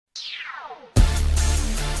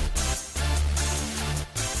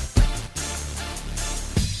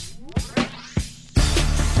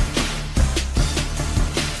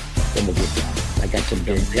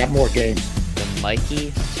games. We have more games. The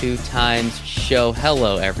Mikey Two Times show.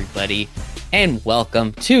 Hello, everybody, and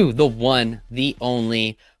welcome to the one, the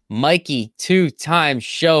only Mikey Two Times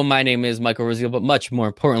show. My name is Michael Raziel, but much more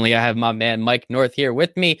importantly, I have my man Mike North here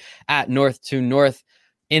with me at North to North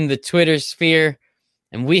in the Twitter sphere,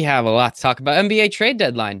 and we have a lot to talk about. NBA trade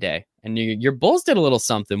deadline day, and your Bulls did a little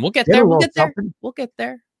something. We'll get there. We'll get there. We'll get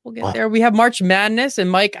there. We'll get there. We have March Madness,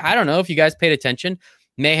 and Mike, I don't know if you guys paid attention,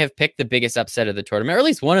 may have picked the biggest upset of the tournament, or at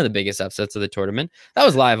least one of the biggest upsets of the tournament. That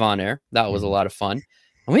was live on air. That was a lot of fun.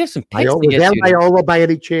 And we have some picks to get to. Was that Iola by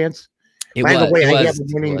any chance? By the way, I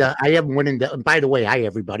have winning. By the way, hi,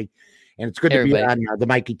 everybody. And it's good to be on the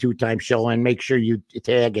Mikey Two Times show. And make sure you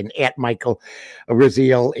tag and at Michael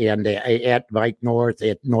Raziel and at Mike North,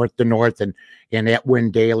 at North to North, and at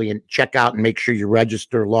Win Daily. And check out and make sure you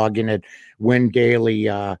register, log in at Win Daily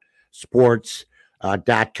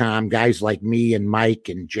Sports.com. Guys like me and Mike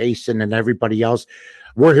and Jason and everybody else,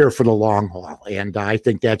 we're here for the long haul. And I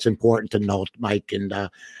think that's important to note, Mike. And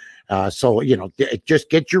so,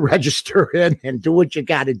 just get your register in and do what you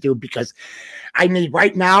got to do, because I need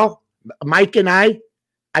right now, Mike and I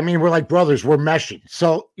mean, we're like brothers. We're meshing.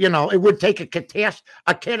 So, it would take a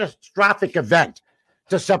catastrophic event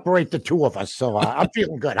to separate the two of us. So I'm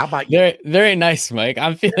feeling good. How about you? Very, very nice, Mike.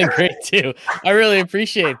 I'm feeling great too. I really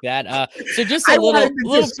appreciate that. So just a little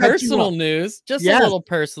personal news. A little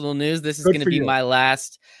personal news. This is going to be my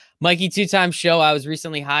last Mikey Two Times show. I was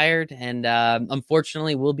recently hired, and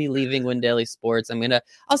unfortunately, will be leaving Win Daily Sports.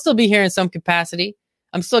 I'll still be here in some capacity.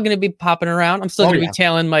 I'm still going to be popping around. I'm still going to be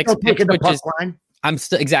tailing Mike's picks, I'm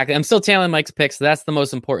still tailing Mike's picks. So that's the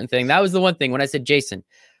most important thing. That was the one thing when I said, Jason,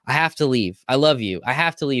 I have to leave. I love you. I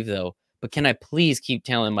have to leave though. But can I please keep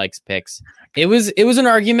tailing Mike's picks? It was an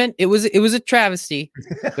argument. It was a travesty,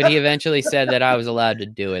 but he eventually said that I was allowed to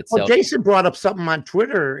do it. Well, Jason brought up something on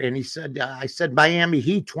Twitter, and he said, I said, Miami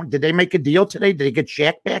Heat, did they make a deal today? Did they get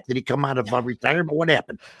Shaq back? Did he come out of retirement? What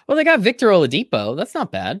happened? Well, they got Victor Oladipo. That's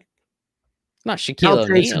not bad. Not Shaquille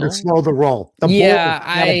O'Neal. To slow the roll. I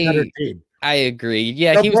agree.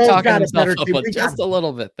 Yeah, he was talking himself up just a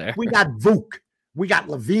little bit there. We got Vuk. We got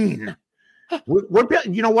Levine.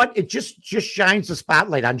 You know what? It just shines the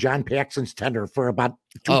spotlight on John Paxson's tenure for about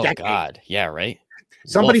 2 decades. Oh, God. Yeah, right.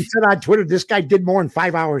 Somebody said on Twitter, this guy did more in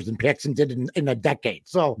 5 hours than Paxson did in a decade.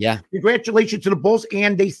 So, congratulations to the Bulls.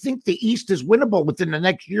 And they think the East is winnable within the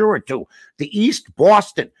next year or two. The East,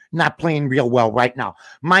 Boston, not playing real well right now.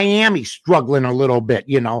 Miami struggling a little bit.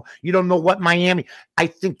 You don't know what Miami. I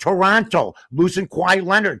think Toronto losing Kawhi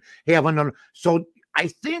Leonard. So I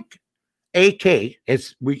think AK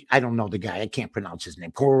is I don't know the guy. I can't pronounce his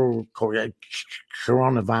name.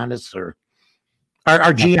 Coronavirus or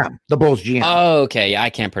our GM, the Bulls GM. Oh, okay. Yeah, I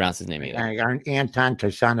can't pronounce his name either. Anton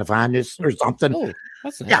Kasanovanis or something. Oh,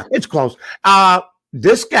 that's nice. Yeah, it's close.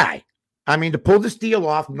 This guy, to pull this deal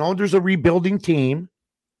off, there's a rebuilding team,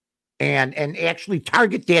 and actually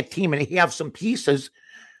target that team and have some pieces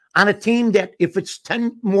on a team that if it's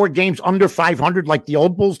 10 more games under 500, like the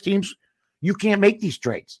old Bulls teams, you can't make these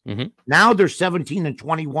trades. Mm-hmm. Now they're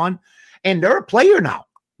 17-21, and they're a player now.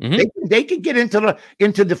 Mm-hmm. They can get into the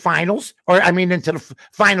finals, into the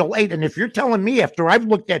final 8. And if you're telling me after I've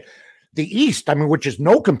looked at the East, which is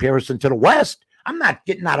no comparison to the West, I'm not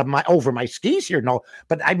getting over my skis here. No,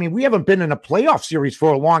 but we haven't been in a playoff series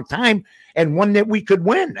for a long time, and one that we could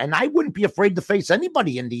win. And I wouldn't be afraid to face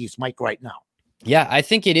anybody in the East, Mike, right now. Yeah, I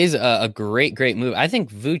think it is a great move. I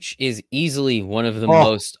think Vooch is easily one of the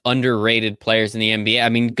most underrated players in the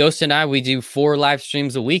NBA. Ghost and I, we do 4 live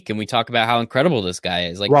streams a week, and we talk about how incredible this guy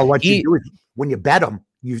is. What you do is when you bet him,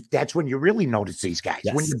 that's when you really notice these guys.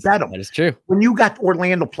 Yes, when you bet them. That is true. When you got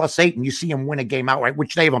Orlando +8 and you see them win a game outright,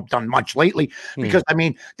 which they haven't done much lately, because,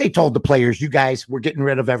 they told the players, you guys, we're getting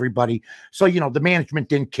rid of everybody. So, the management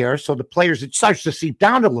didn't care. So the players, it starts to seep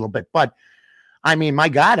down a little bit, but my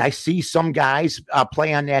God, I see some guys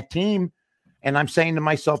play on that team, and I'm saying to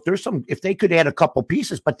myself, if they could add a couple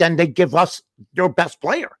pieces, but then they give us their best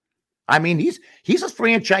player. He's a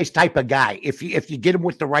franchise type of guy. If you get him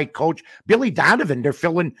with the right coach, Billy Donovan, they're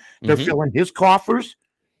filling his coffers,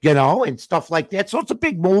 and stuff like that. So it's a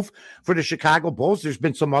big move for the Chicago Bulls. There's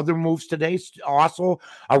been some other moves today also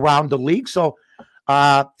around the league. So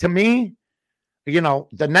to me,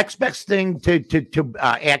 the next best thing to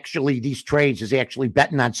actually these trades is actually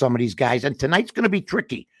betting on some of these guys. And tonight's going to be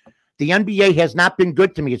tricky. The NBA has not been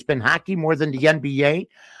good to me. It's been hockey more than the NBA.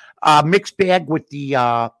 Mixed bag with the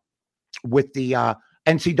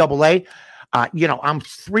NCAA. I'm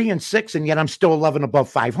 3-6, and yet I'm still 11 above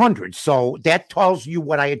 500. So that tells you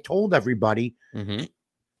what I had told everybody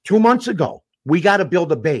 2 months ago. We got to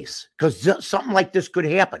build a base because something like this could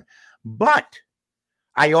happen. But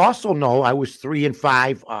I also know I was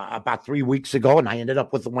 3-5 about 3 weeks ago, and I ended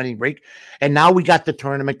up with a winning rate. And now we got the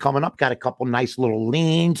tournament coming up. Got a couple nice little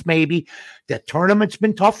leans, maybe. The tournament's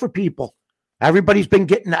been tough for people. Everybody's been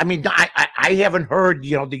getting. I mean, I haven't heard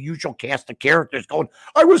the usual cast of characters going,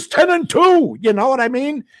 I was 10-2. You know what I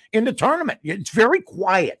mean? In the tournament, it's very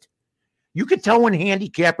quiet. You could tell when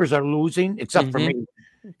handicappers are losing, except for me,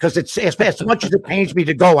 because it's as much as it pains me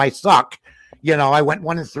to go, I suck. I went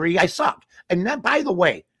 1-3. I suck. And then, by the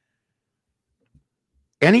way,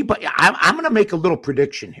 anybody, I'm going to make a little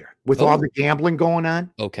prediction here with all the gambling going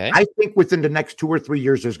on. Okay. I think within the next 2 or 3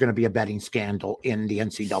 years, there's going to be a betting scandal in the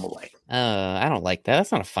NCAA. I don't like that.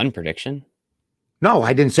 That's not a fun prediction. No,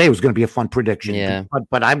 I didn't say it was going to be a fun prediction. Yeah.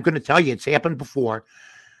 But I'm going to tell you, it's happened before.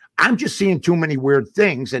 I'm just seeing too many weird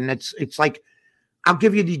things. And it's like, I'll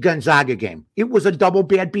give you the Gonzaga game. It was a double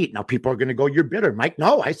bad beat. Now people are going to go, you're bitter, Mike.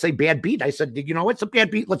 No, I say bad beat. I said, it's a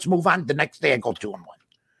bad beat. Let's move on. The next day I go 2-1.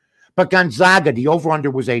 But Gonzaga, the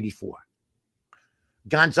over-under was 84.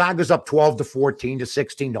 Gonzaga's up 12-14 to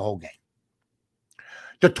 16 the whole game.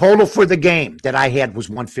 The total for the game that I had was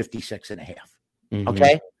 156.5.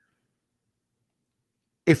 Okay?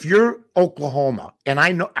 If you're Oklahoma, and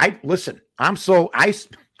I was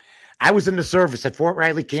in the service at Fort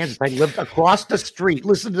Riley, Kansas. I lived across the street.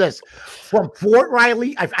 Listen to this. From Fort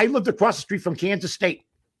Riley, I lived across the street from Kansas State,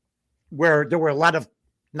 where there were a lot of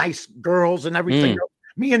nice girls and everything.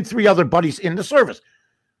 Me and 3 other buddies in the service.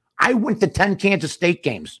 I went to 10 Kansas State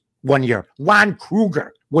games one year. Lon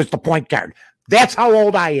Kruger was the point guard. That's how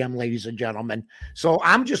old I am, ladies and gentlemen. So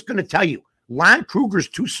I'm just going to tell you, Lon Kruger's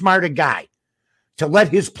too smart a guy to let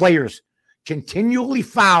his players continually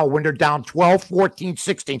foul when they're down 12, 14,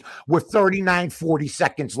 16 with 39, 40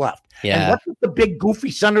 seconds left. Yeah. And what does the big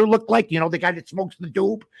goofy center look like? The guy that smokes the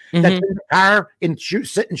doob, that's in the car and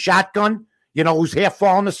sitting shotgun, who's half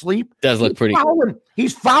falling asleep. Does look pretty.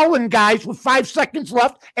 He's fouling guys with 5 seconds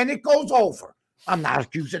left, and it goes over. I'm not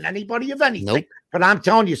accusing anybody of anything, but I'm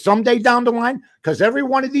telling you, someday down the line, because every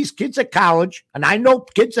one of these kids at college, and I know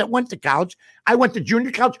kids that went to college, I went to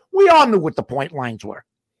junior college, we all knew what the point lines were.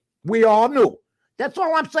 We all knew. That's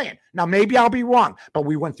all I'm saying. Now, maybe I'll be wrong, but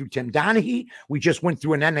we went through Tim Donaghy. We just went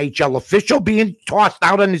through an NHL official being tossed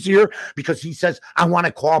out on his ear because he says, I want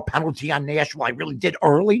to call a penalty on Nashville. I really did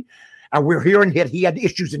early. And we're hearing that he had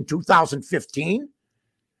issues in 2015.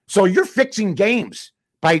 So you're fixing games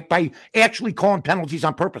by actually calling penalties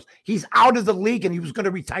on purpose. He's out of the league and he was going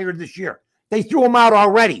to retire this year. They threw him out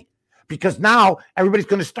already because now everybody's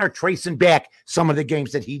going to start tracing back some of the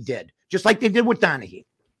games that he did, just like they did with Donaghy.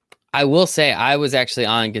 I will say I was actually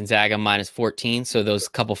on Gonzaga minus 14, so those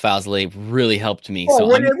couple fouls late really helped me.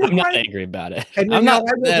 So I'm not angry about it. I'm not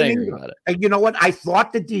that angry about it. And you know what? I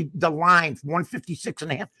thought that the line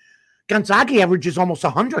 156.5, Gonzaga averages almost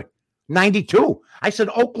 100, 92. I said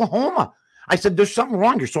Oklahoma. I said there's something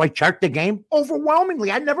wrong here. So I checked the game overwhelmingly.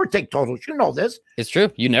 I never take totals. You know this. It's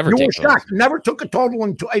true. You never take totals. Never took a total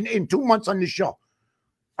in 2 months on the show.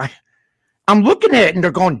 I'm looking at it and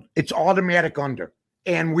they're going, it's automatic under.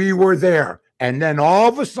 And we were there. And then all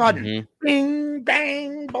of a sudden, bing,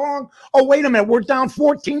 bang, bong. Oh, wait a minute. We're down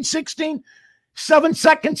 14, 16, 7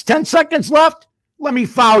 seconds, 10 seconds left. Let me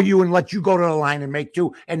foul you and let you go to the line and make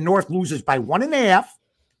 2. And North loses by 1.5.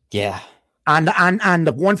 Yeah. On the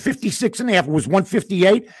 156.5, it was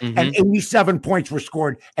 158, and 87 points were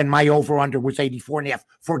scored. And my over-under was 84.5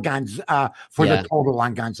 for the total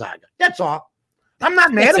on Gonzaga. That's all. I'm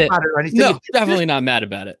not mad about it or anything. No, definitely not mad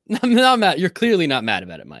about it. I'm not mad. You're clearly not mad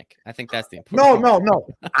about it, Mike. I think that's the important thing. No.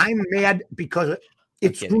 I'm mad because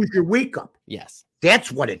it screws your week up. Yes.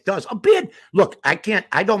 That's what it does. A bit. Look, I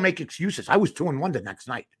don't make excuses. I was 2-1 the next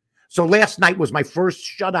night. So last night was my first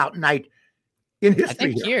shutout night in history. I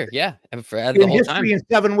think here, yeah. For the in whole history time. In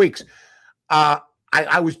 7 weeks.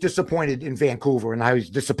 I was disappointed in Vancouver, and I was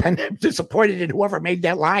disappointed in whoever made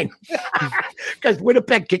that line because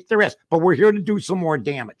Winnipeg kicked their ass. But we're here to do some more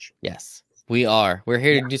damage. Yes, we are. We're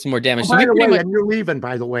here to do some more damage. By the way, and you're leaving,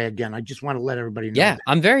 by the way, again. I just want to let everybody know. Yeah, that.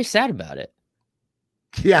 I'm very sad about it.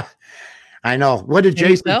 Yeah, I know. What did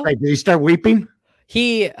Jason say? Did he start weeping?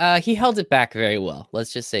 He held it back very well.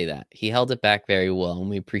 Let's just say that he held it back very well, and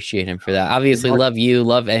we appreciate him for that. Obviously, love you,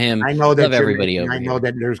 love him. I know that love everybody over here. I know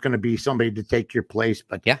that there's going to be somebody to take your place,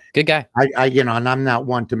 but yeah, good guy. And I'm not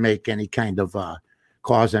one to make any kind of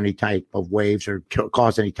cause any type of waves or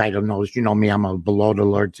cause any type of noise. You know me, I'm a below the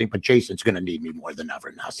Lord thing, but Jason's going to need me more than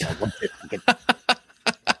ever now. So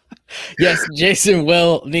yes, Jason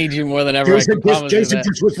will need you more than ever. Jason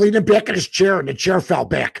just was leaning back in his chair, and the chair fell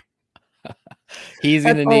back. He's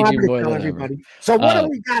going to need you more than everybody. Ever. So what do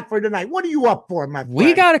we got for tonight? What are you up for, my friend?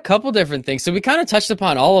 We got a couple different things. So we kind of touched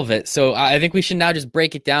upon all of it. So I think we should now just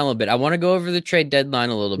break it down a little bit. I want to go over the trade deadline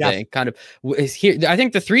a little bit. And kind of is here. I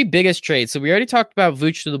think the three biggest trades. So we already talked about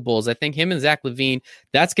Vooch to the Bulls. I think him and Zach LaVine,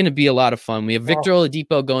 that's going to be a lot of fun. We have Victor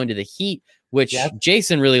Oladipo going to the Heat, which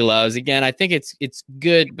Jason really loves. Again, I think it's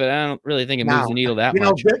good, but I don't really think it moves the needle that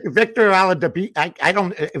much. Victor Oladipo, I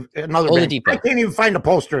don't Oladipo. I can't even find a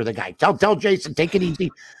poster of the guy. Tell Jason, take it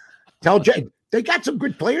easy. Tell Jay they got some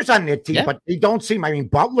good players on their team, but they don't seem. I mean,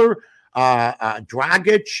 Butler,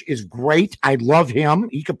 Dragic is great. I love him.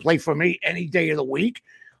 He could play for me any day of the week.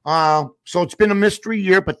 So it's been a mystery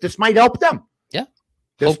year, but this might help them. Yeah,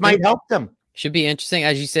 this might help them. Should be interesting,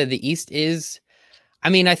 as you said. The East is. I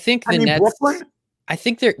mean, I think the Nets. Brooklyn? I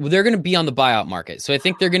think they're going to be on the buyout market. So I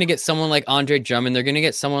think they're going to get someone like Andre Drummond. They're going to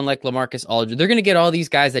get someone like LaMarcus Aldridge. They're going to get all these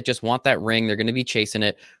guys that just want that ring. They're going to be chasing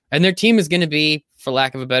it, and their team is going to be, for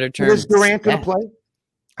lack of a better term, is Durant going to play?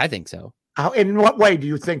 I think so. In what way do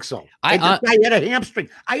you think so? I had a hamstring.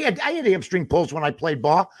 I had hamstring pulls when I played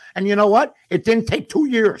ball, and you know what? It didn't take 2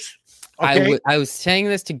 years. Okay? I was saying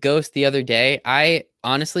this to Ghost the other day. I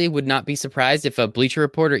honestly would not be surprised if a Bleacher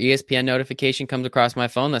Report or ESPN notification comes across my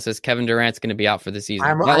phone that says Kevin Durant's going to be out for the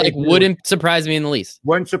season. Wouldn't surprise me in the least.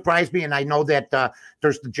 Wouldn't surprise me, and I know that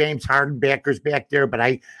there's the James Harden backers back there, but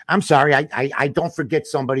I'm sorry, I don't forgive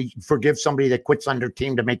somebody that quits on their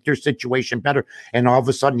team to make their situation better, and all of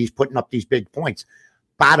a sudden he's putting up these big points.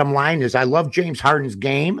 Bottom line is, I love James Harden's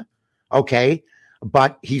game, okay,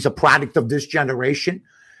 but he's a product of this generation,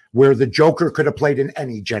 where the Joker could have played in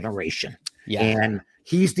any generation. Yeah. And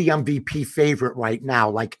he's the MVP favorite right now.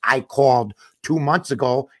 Like I called 2 months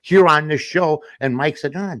ago here on this show, and Mike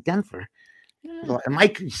said, Denver. Yeah. And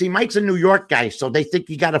Mike's a New York guy, so they think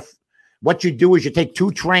you got to what you do is you take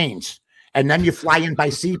 2 trains, and then you fly in by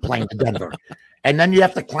seaplane to Denver. And then you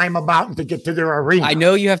have to climb a mountain to get to their arena. I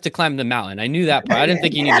know you have to climb the mountain. I knew that part. I didn't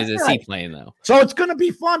think you needed a seaplane, though. So it's going to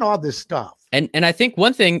be fun, all this stuff. And I think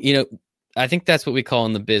one thing, I think that's what we call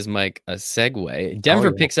in the biz, Mike, a segue.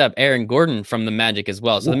 Denver picks up Aaron Gordon from the Magic as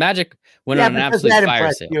well. So the Magic went on an absolute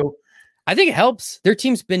fire sale. I think it helps. Their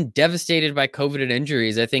team's been devastated by COVID and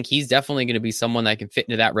injuries. I think he's definitely going to be someone that can fit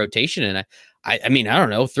into that rotation. And I mean, I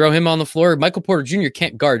don't know, throw him on the floor. Michael Porter Jr.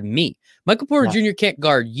 can't guard me. Michael Porter Jr. can't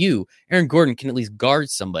guard you. Aaron Gordon can at least guard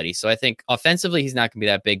somebody. So I think offensively, he's not going to be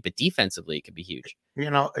that big, but defensively, it could be huge.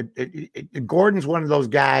 Gordon's one of those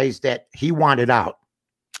guys that he wanted out.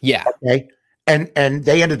 Yeah. Okay. And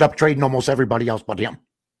they ended up trading almost everybody else but him.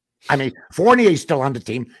 I mean, Fournier's still on the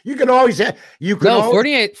team. You could always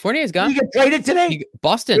Fournier's gone. He get traded today.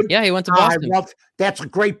 Boston. Yeah, he went to Boston. That's a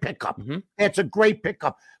great pickup. Mm-hmm. That's a great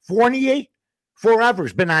pickup. Fournier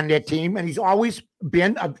forever's been on that team, and he's always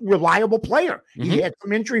been a reliable player. Mm-hmm. He had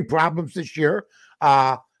some injury problems this year,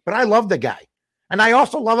 but I love the guy. And I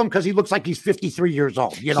also love him because he looks like he's 53 years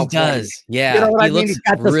old. He does. Yeah. You know what I mean? He's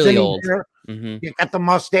got the really old. Hair. Mm-hmm. He got the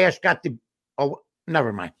mustache,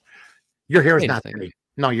 never mind. Your hair is not great.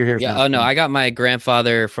 No, your hair's not. Oh no, I got my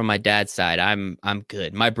grandfather from my dad's side. I'm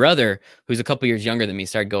good. My brother, who's a couple years younger than me,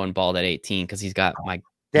 started going bald at 18 because he's got my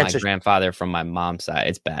grandfather from my mom's side.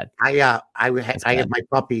 It's bad. I had my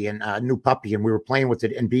puppy and a new puppy, and we were playing with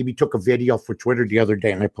it. And BB took a video for Twitter the other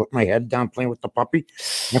day, and I put my head down playing with the puppy.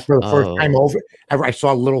 And for the first time I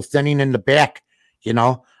saw a little thinning in the back.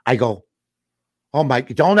 I go, oh my!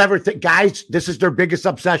 Don't ever think, guys. This is their biggest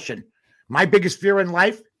obsession. My biggest fear in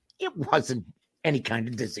life. It wasn't any kind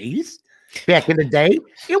of disease back in the day.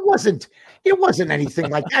 It wasn't anything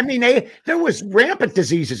like, I mean, there was rampant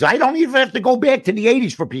diseases. I don't even have to go back to the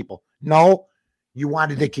 80s for people. No, you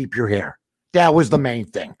wanted to keep your hair. That was the main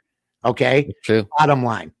thing. Okay. True. Bottom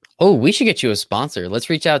line. Oh, we should get you a sponsor. Let's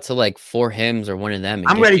reach out to like 4 Hims or one of them.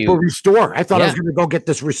 I'm ready for Restore. I thought I was going to go get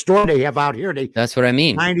this Restore they have out here. That's what I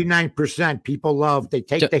mean. 99% people love. They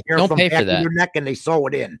take the hair from back of your neck and they sew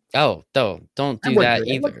it in. Oh, don't do that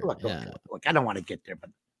either. Look, I don't want to get there,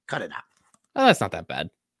 but cut it out. Oh, that's not that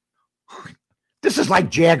bad. This is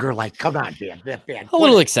like Jagger. Like, come on, man. A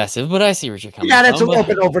little excessive, but I see where you're coming from. Yeah, that's a little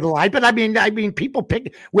bit over the line. But I mean, people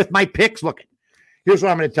pick with my picks. Look, here's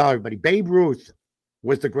what I'm going to tell everybody. Babe Ruth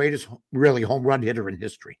was the greatest, really, home run hitter in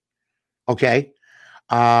history. Okay.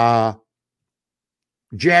 Jagger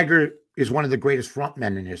is one of the greatest front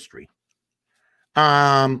men in history. What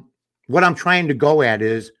I'm trying to go at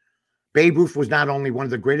is Babe Ruth was not only one of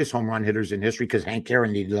the greatest home run hitters in history because Hank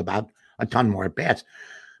Aaron needed about a ton more at bats,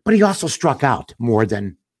 but he also struck out more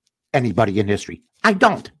than anybody in history. I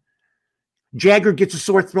don't. Jagger gets a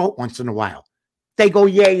sore throat once in a while. They go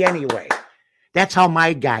yay anyway. That's how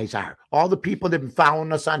my guys are. All the people that have been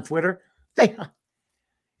following us on Twitter,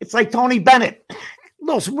 It's like Tony Bennett.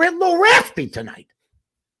 Little raspy tonight.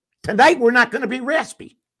 Tonight, we're not going to be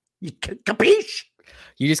raspy. You capiche?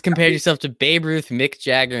 You just compared yourself to Babe Ruth, Mick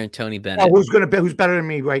Jagger, and Tony Bennett. Oh, who's better than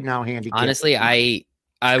me right now, handicap? Honestly, I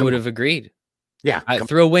would have agreed. Yeah. I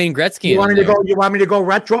throw Wayne Gretzky. You want me to go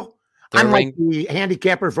retro? Throw I'm like the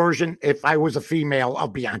handicapper version if I was a female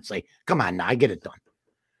of Beyonce. Come on now, I get it done.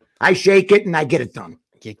 I shake it and I get it done.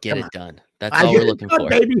 You get it done. That's all we're looking for,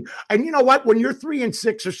 baby. And you know what? When you're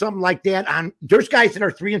 3-6 or something like that, there's guys that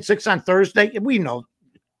are 3-6 on Thursday. We know.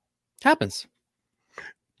 Happens.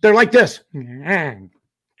 They're like this.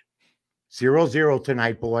 0-0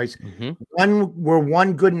 tonight, boys. We're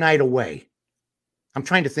one good night away. I'm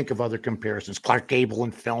trying to think of other comparisons. Clark Gable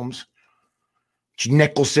in films.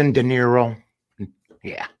 Nicholson, De Niro.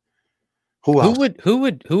 Yeah. Who else? Who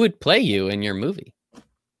would play you in your movie?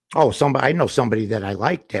 Oh, I know somebody that I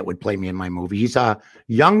like that would play me in my movie. He's a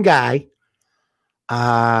young guy.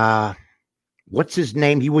 What's his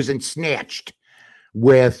name? He was in Snatched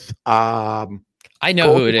with I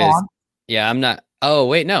know who it is. Yeah, I'm not. Oh,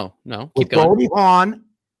 wait, no. Keep going. Goldie Hawn,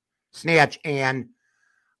 Snatch, and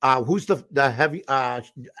who's the heavy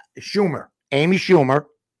Schumer, Amy Schumer,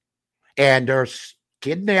 and they're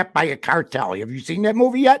kidnapped by a cartel. Have you seen that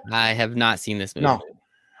movie yet? I have not seen this movie. No.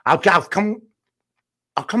 I'll come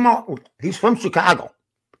out. He's from Chicago.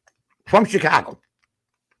 I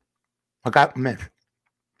got mint.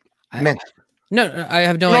 No, I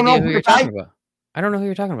have no idea who you're talking about. I don't know who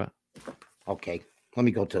you're talking about. Okay, let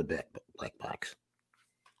me go to the black box.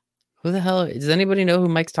 Who the hell? Does anybody know who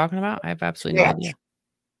Mike's talking about? I have absolutely no idea.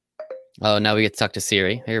 Oh, now we get stuck to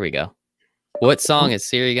Siri. Here we go. What song is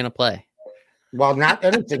Siri going to play? Well, not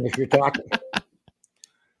anything if you're talking.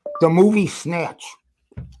 The movie Snatch.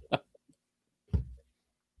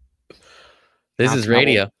 This is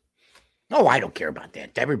radio. No, I don't care about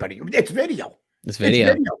that. Everybody, it's video. It's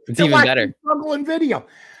video. It's even better. In video.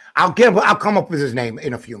 I'll come up with his name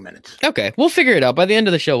in a few minutes. Okay, we'll figure it out. By the end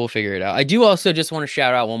of the show, we'll figure it out. I do also just want to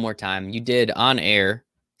shout out one more time. You did on air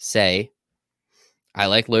say, I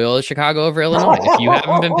like Loyola Chicago over Illinois. If you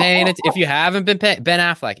haven't been paying, Ben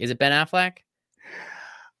Affleck. Is it Ben Affleck?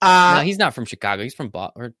 No, he's not from Chicago. He's from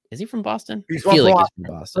Boston. Or is he from Boston? He's I feel from like he's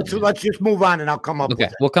from Boston. Let's just move on and I'll come up with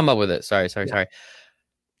it. We'll come up with it. Sorry.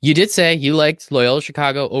 You did say you liked Loyola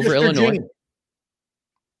Chicago over Sister Illinois. Jean.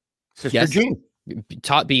 Sister Jean.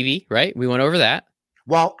 Taught BB, right? We went over that.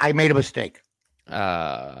 Well, I made a mistake.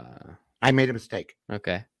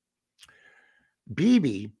 Okay.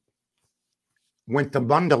 BB went to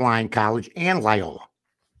Mundelein College and Loyola.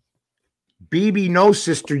 BB knows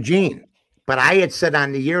Sister Jean, but I had said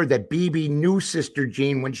on the air that BB knew Sister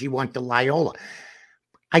Jean when she went to Loyola.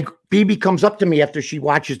 BB comes up to me after she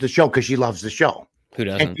watches the show because she loves the show. Who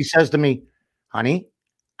doesn't? And she says to me, honey,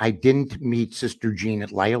 I didn't meet Sister Jean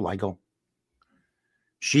at Loyola. I go,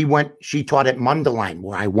 she taught at Mundelein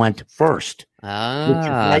where I went first. Which is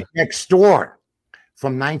right next door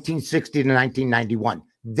from 1960 to 1991.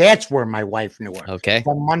 That's where my wife knew her. Okay.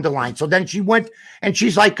 From Mundelein. So then she went and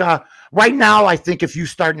she's like, right now, I think if you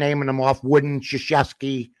start naming them off, Wooden,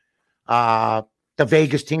 Krzyzewski, the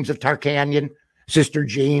Vegas teams of Tarkanian, Sister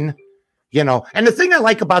Jean, and the thing I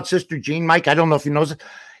like about Sister Jean, Mike, I don't know if you know this,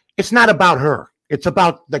 it's not about her. It's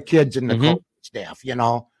about the kids and the coaching staff,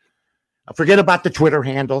 Forget about the Twitter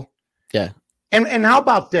handle. Yeah. And how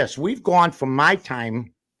about this? We've gone from my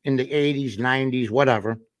time in the 80s, 90s,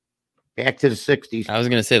 whatever, back to the 60s. I was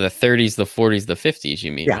going to say the 30s, the 40s, the 50s,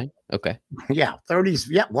 you mean, right? Okay. Yeah, 30s.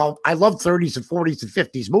 Yeah, well, I love 30s and 40s and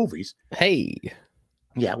 50s movies. Hey.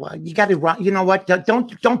 Yeah, well, you got to, you know what?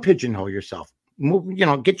 Don't pigeonhole yourself. Move,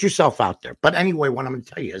 get yourself out there. But anyway, what I'm going to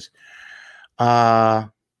tell you is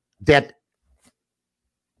that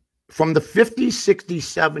from the 50s, 60s,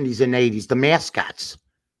 70s, and 80s, the mascots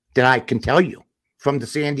that I can tell you, from the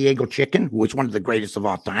San Diego Chicken, who was one of the greatest of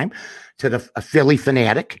all time, to the Philly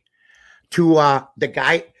Fanatic, to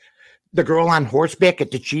the girl on horseback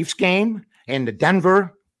at the Chiefs game, and the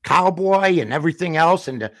Denver Cowboy, and everything else,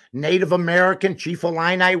 and the Native American Chief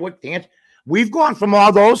Illini with dance. We've gone from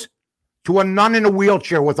all those to a nun in a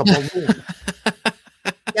wheelchair with a balloon.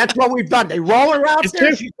 That's what we've done. They roll her out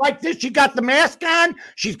there. She's like this. She got the mask on.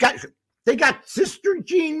 They got Sister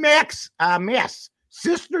Jean masks.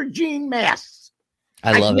 Sister Jean masks.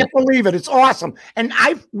 I love it. I can't believe it. It's awesome. And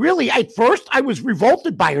at first, I was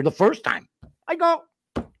revolted by her the first time. I go,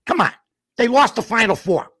 come on. They lost the Final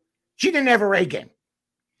Four. She didn't have her A game.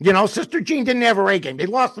 Sister Jean didn't have her A game. They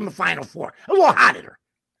lost in the Final Four. A little hot at her.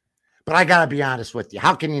 But I got to be honest with you.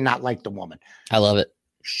 How can you not like the woman? I love it.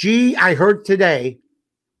 I heard today,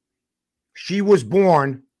 she was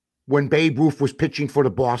born when Babe Ruth was pitching for the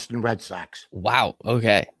Boston Red Sox. Wow.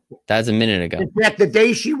 Okay. That's a minute ago. In fact, the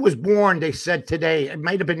day she was born, they said today, it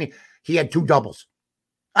might have been, he had 2 doubles.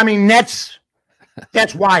 I mean, that's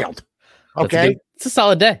wild. Okay. It's a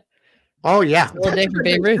solid day. Oh, yeah. Solid day for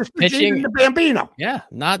Babe Ruth. Pitching the Bambino. Yeah.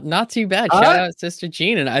 Not too bad. Shout out Sister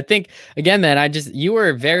Jean. And I think, again, man, you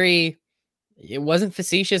were very, it wasn't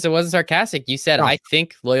facetious. It wasn't sarcastic. You said, I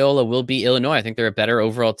think Loyola will be Illinois. I think they're a better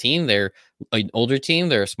overall team. They're an older team.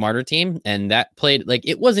 They're a smarter team. And that played, like,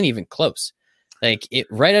 it wasn't even close. Like, it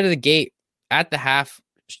right out of the gate at the half,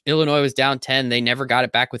 Illinois was down 10. They never got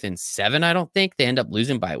it back within 7, I don't think. They end up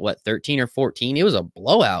losing by, 13 or 14? It was a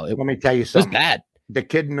blowout. Let me tell you something. It was bad. The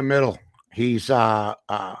kid in the middle, he's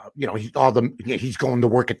he's going to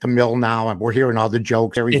work at the mill now, and we're hearing all the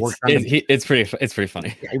jokes. It's pretty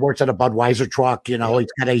funny. He works at a Budweiser truck.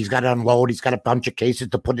 He's got to unload. He's got a bunch of cases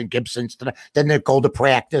to put in Gibson's. Then they go to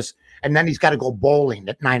practice, and then he's got to go bowling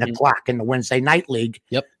at 9 o'clock in the Wednesday night league.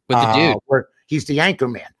 Yep, with the dude where he's the anchor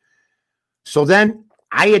man. So then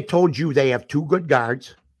I had told you they have 2 good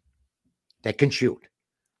guards that can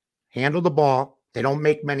handle the ball. They don't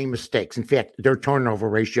make many mistakes. In fact, their turnover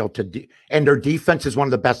ratio and their defense is one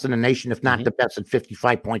of the best in the nation, if not the best, at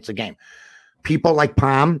 55 points a game. People like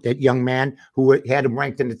Palm, that young man who had him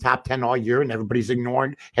ranked in the top 10 all year, and everybody's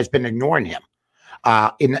has been ignoring him.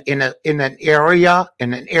 In an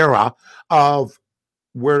era of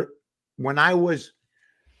where when I was,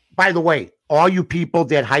 by the way, all you people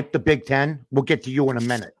that hype the Big Ten, we'll get to you in a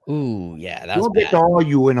minute. Ooh, yeah, that was bad. We'll get to all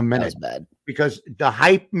you in a minute. That was bad. Because the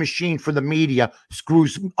hype machine for the media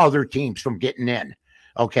screws other teams from getting in,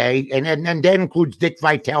 okay? And that includes Dick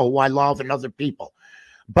Vitale, who I love, and other people.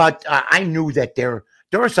 But I knew that they're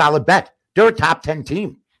a solid bet. They're a top 10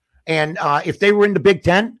 team. And if they were in the Big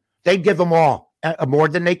Ten, they'd give them all more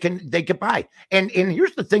than they could buy. And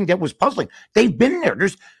here's the thing that was puzzling. They've been there.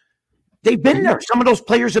 They've been there. Some of those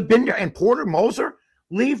players have been there. And Porter Moser,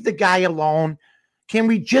 leave the guy alone. Can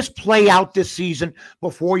we just play out this season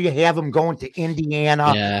before you have him going to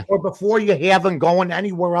Indiana or before you have him going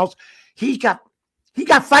anywhere else? He got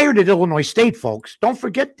fired at Illinois State, folks. Don't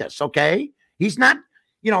forget this, okay? He's not,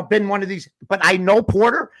 been one of these. But I know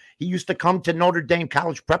Porter. He used to come to Notre Dame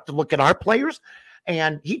College Prep to look at our players,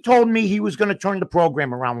 and he told me he was going to turn the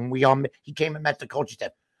program around when he came and met the coaching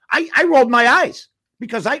staff. I rolled my eyes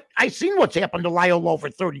because I seen what's happened to Loyola over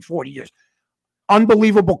 30, 40 years.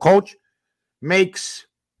 Unbelievable coach. Makes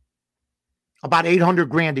about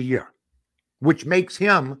 $800,000 a year, which makes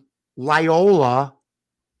him Loyola's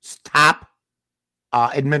top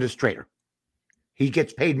administrator. He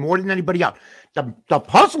gets paid more than anybody else. The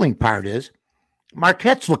puzzling part is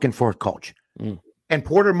Marquette's looking for a coach, and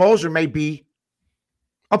Porter Moser may be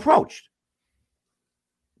approached.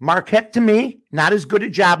 Marquette, to me, not as good a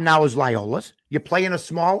job now as Loyola's. You play in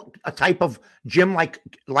a type of gym like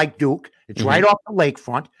Duke. It's right off the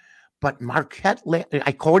lakefront. But Marquette,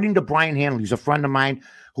 according to Brian Hanley, who's a friend of mine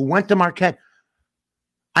who went to Marquette,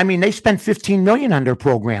 I mean, they spent $15 million on their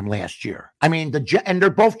program last year. I mean, and they're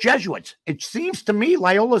both Jesuits. It seems to me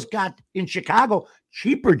Loyola's got in Chicago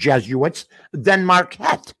cheaper Jesuits than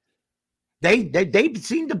Marquette. They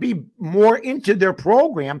seem to be more into their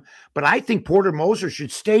program, but I think Porter Moser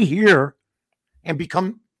should stay here and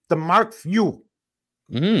become the Mark Few.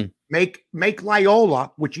 Make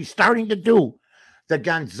Loyola, which he's starting to do, the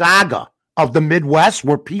Gonzaga of the Midwest,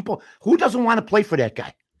 where who doesn't want to play for that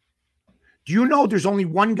guy? Do you know there's only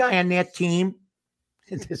one guy on that team?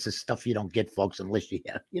 This is stuff you don't get, folks, unless you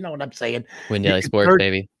know what I'm saying. Win Daily Sports,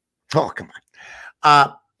 baby. Oh, come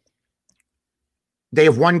on. They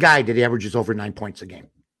have one guy that averages over 9 points a game.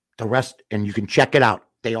 The rest, and you can check it out,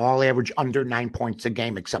 they all average under 9 points a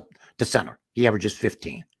game except the center. He averages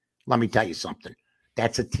 15. Let me tell you something.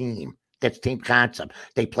 That's a team. That's team concept.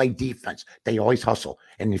 They play defense. They always hustle.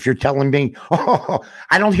 And if you're telling me,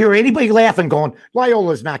 I don't hear anybody laughing going,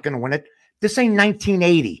 Loyola's not going to win it. This ain't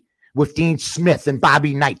 1980 with Dean Smith and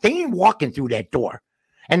Bobby Knight. They ain't walking through that door.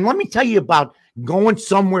 And let me tell you about going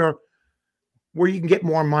somewhere where you can get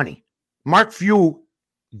more money. Mark Few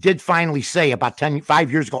did finally say about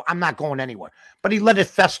 5 years ago, I'm not going anywhere. But he let it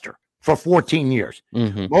fester for 14 years.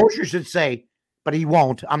 Mosher should say, but he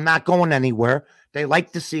won't. I'm not going anywhere. They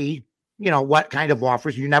like to see what kind of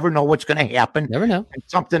offers. You never know what's going to happen. Never know. And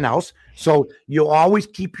something else. So you always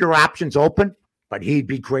keep your options open, but he'd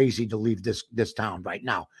be crazy to leave this town right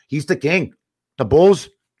now. He's the king. The Bulls,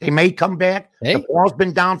 they may come back. Hey. The ball's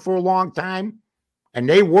been down for a long time, and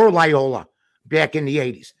they were Loyola back in the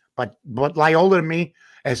 80s. But Loyola, to me,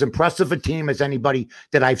 as impressive a team as anybody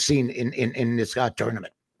that I've seen in this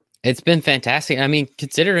tournament. It's been fantastic. I mean,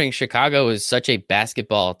 considering Chicago is such a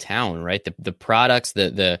basketball town, right? The products,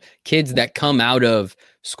 the kids that come out of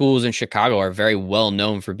schools in Chicago are very well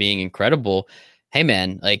known for being incredible. Hey,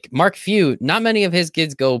 man, like Mark Few, not many of his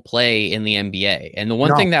kids go play in the NBA. And the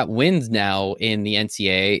one thing that wins now in the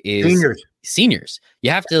NCAA is seniors.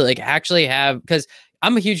 You have to like actually have, because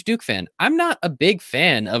I'm a huge Duke fan. I'm not a big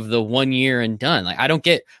fan of the 1 year and done. Like, I don't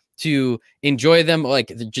get to enjoy them.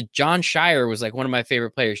 Like John Shire was like one of my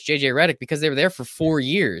favorite players, JJ Redick, because they were there for 4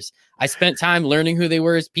 years. I spent time learning who they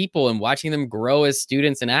were as people and watching them grow as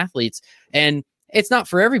students and athletes. And it's not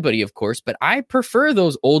for everybody, of course, but I prefer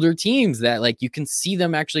those older teams that like you can see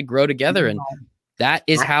them actually grow together. And that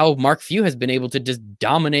is how Mark Few has been able to just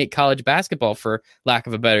dominate college basketball, for lack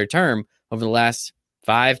of a better term, over the last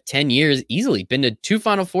 5-10 years. Easily been to 2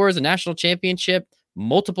 Final Fours, a national championship,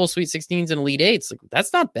 multiple Sweet 16s and Elite Eights. Like,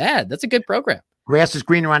 that's not bad. That's a good program. Grass is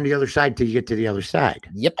greener on the other side till you get to the other side.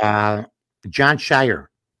 Yep. John Shire.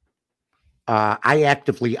 I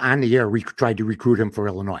actively on the air tried to recruit him for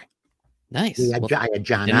Illinois. Nice. I had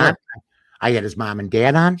John on. I had his mom and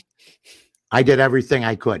dad on. I did everything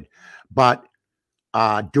I could. But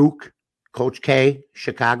Duke, Coach K,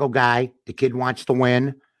 Chicago guy, the kid wants to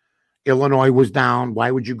win. Illinois was down. Why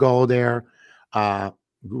would you go there?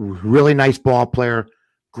 Really nice ball player,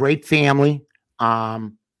 great family.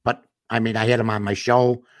 But I mean, I had him on my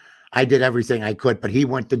show. I did everything I could, but he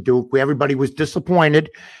went to Duke. Everybody was disappointed,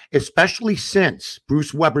 especially since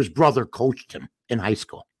Bruce Weber's brother coached him in high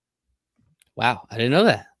school. Wow, I didn't know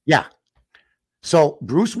that. Yeah. So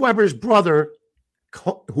Bruce Weber's brother,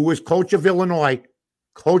 who was coach of Illinois,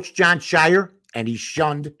 coached John Shire, and he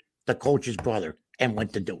shunned the coach's brother and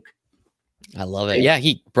went to Duke. I love it. Yeah,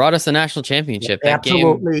 he brought us a national championship. That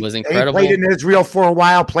game was incredible. He played in Israel for a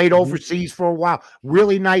while, played overseas for a while.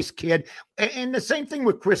 Really nice kid. And the same thing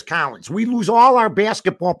with Chris Collins. We lose all our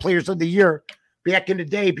basketball players of the year back in the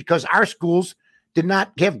day because our schools did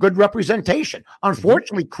not have good representation.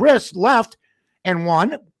 Unfortunately, Chris left and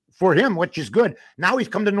won for him, which is good. Now he's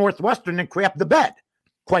come to Northwestern and crapped the bed,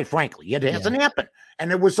 quite frankly. It hasn't happened,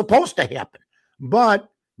 and it was supposed to happen. But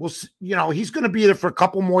he's going to be there for a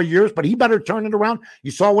couple more years, but he better turn it around. You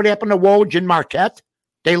saw what happened to Woj and Marquette.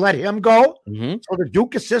 They let him go. So the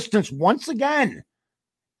Duke assistants, once again,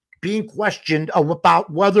 being questioned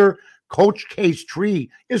about whether Coach K's tree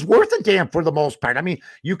is worth a damn for the most part. I mean,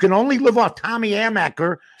 you can only live off Tommy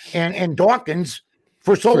Amaker and Dawkins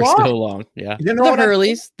for so long. Yeah. You know the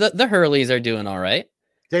Hurleys, the Hurleys are doing all right.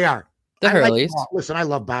 They are. The Hurleys. Listen, I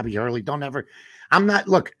love Bobby Hurley.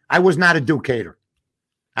 I was not a Duke hater.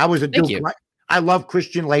 I was a Duke. I love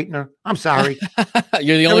Christian Laettner. I'm sorry.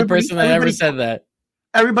 You're the only person that ever said that.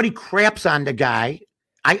 Everybody craps on the guy.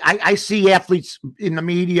 I see athletes in the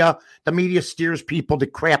media. The media steers people to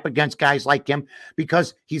crap against guys like him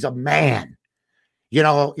because he's a man. You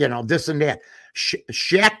know, this and that.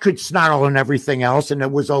 Shaq could snarl and everything else, and it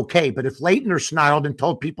was okay. But if Laettner snarled and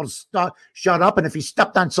told people to shut up, and if he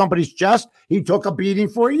stepped on somebody's chest, he took a beating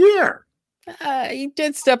for a year. He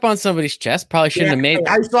did step on somebody's chest. Probably shouldn't have made that.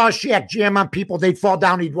 I saw Shaq jam on people. They'd fall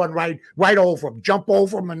down. He'd run right over them, jump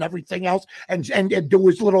over them, and everything else, and do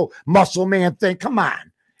his little muscle man thing. Come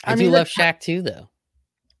on. I do love Shaq too, though.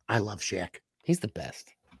 I love Shaq. He's the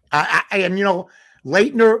best. And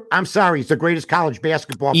Laettner, I'm sorry, he's the greatest college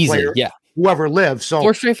basketball player who ever lived. So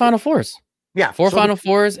 4 straight Final Fours. Yeah. 4 Final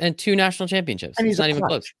Fours and 2 national championships. And he's not even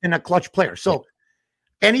close. And a clutch player. So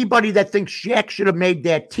anybody that thinks Shaq should have made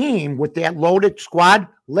that team with that loaded squad,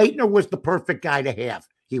 Laettner was the perfect guy to have.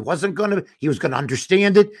 He was going to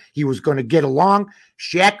understand it. He was going to get along.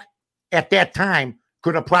 Shaq at that time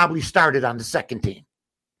could have probably started on the second team.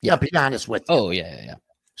 Yeah. I'll be honest with you. Oh, yeah.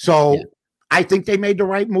 So I think they made the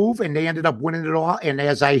right move and they ended up winning it all. And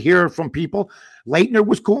as I hear from people, Laettner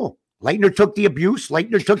was cool. Laettner took the abuse.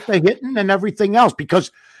 Laettner took the hitting and everything else.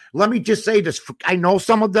 Because let me just say this. I know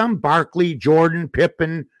some of them, Barkley, Jordan,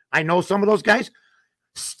 Pippen. I know some of those guys.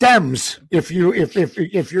 Stems if you're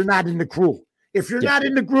not in the crew. If you're not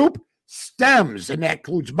in the group, stems. And that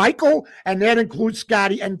includes Michael and that includes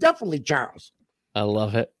Scotty and definitely Charles. I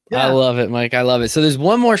love it. Yeah. I love it, Mike. I love it. So there's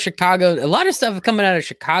one more Chicago. A lot of stuff coming out of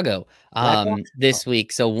Chicago this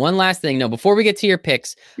week. So one last thing. No, before we get to your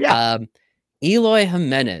picks, Eloy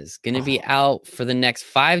Jimenez going to be out for the next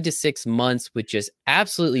 5 to 6 months, which just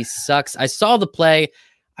absolutely sucks. I saw the play.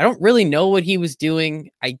 I don't really know what he was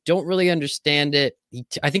doing. I don't really understand it.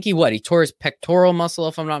 I think he tore his pectoral muscle,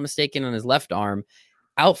 if I'm not mistaken, on his left arm.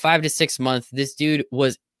 Out 5 to 6 months. This dude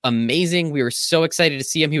was amazing. We were so excited to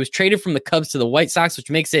see him. He was traded from the Cubs to the White Sox, which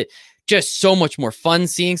makes it just so much more fun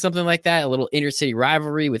seeing something like that. A little intercity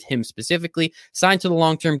rivalry with him specifically. Signed to the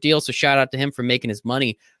long-term deal, so shout out to him for making his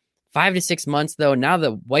money. 5 to 6 months, though. Now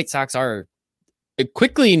the White Sox are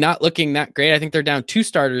quickly not looking that great. I think they're down 2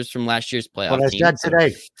 starters from last year's playoff team. Said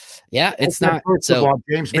today. Yeah, it's not. So all,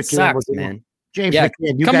 James McCann sucks, man. James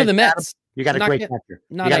McCann, you come to the Mets. You got a great catcher.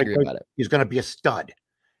 Not angry about it. He's going to be a stud.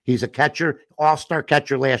 He's a catcher, all-star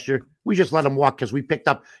catcher last year. We just let him walk because we picked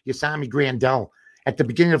up Yasami Grandal at the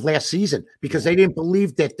beginning of last season because they didn't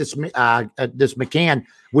believe that this McCann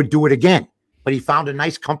would do it again. But he found a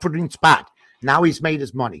nice, comforting spot. Now he's made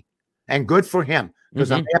his money. And good for him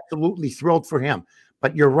because I'm absolutely thrilled for him.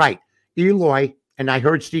 But you're right. Eloy, and I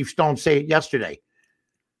heard Steve Stone say it yesterday,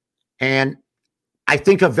 and I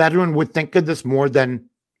think a veteran would think of this more than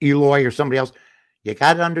Eloy or somebody else. You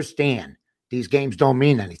got to understand, these games don't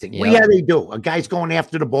mean anything. Yep. Well, yeah, they do. A guy's going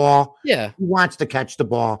after the ball. Yeah. He wants to catch the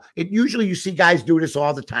ball. Usually you see guys do this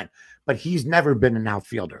all the time, but he's never been an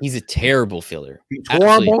outfielder. He's a terrible fielder. He's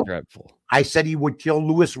horrible. Dreadful. I said he would kill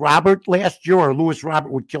Lewis Robert last year, or Lewis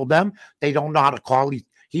Robert would kill them. They don't know how to call.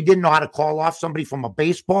 He didn't know how to call off somebody from a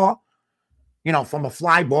baseball, from a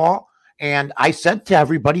fly ball. And I said to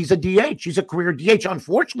everybody, he's a DH. He's a career DH.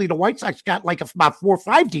 Unfortunately, the White Sox got like about 4 or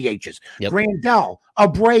 5 DHs. Yep. Grandal,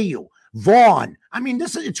 Abreu, Vaughn. I mean,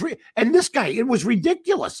 this guy, it was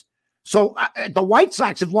ridiculous. So the White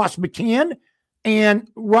Sox have lost McCann and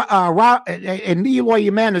Eloy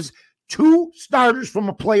Jimenez, 2 starters from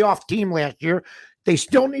a playoff team last year. They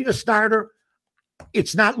still need a starter.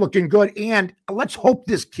 It's not looking good. And let's hope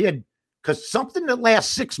this kid, because something that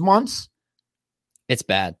lasts 6 months, it's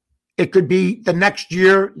bad. It could be the next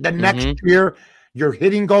year, year, your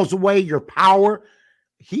hitting goes away, your power.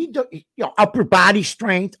 Upper body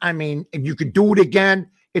strength. I mean, if you could do it again,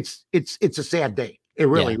 it's a sad day. It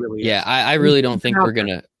really is. Yeah, I really don't think we're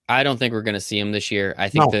gonna. I don't think we're gonna see him this year. I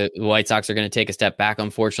think the White Sox are gonna take a step back,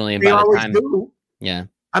 unfortunately. And they always do. Yeah.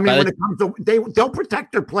 I mean, when it comes to they'll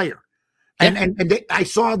protect their player, and I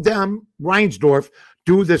saw them Reinsdorf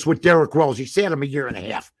do this with Derrick Rose. He sat him a year and a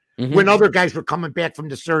half when other guys were coming back from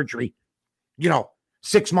the surgery,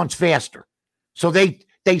 6 months faster. So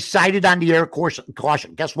they cited on the air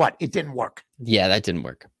caution. Guess what? It didn't work. Yeah, that didn't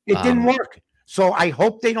work. It didn't work. So I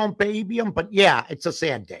hope they don't baby him. But yeah, it's a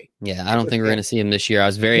sad day. Yeah, I don't think we're going to see him this year. I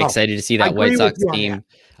was very excited to see that White Sox team.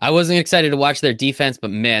 I wasn't excited to watch their defense,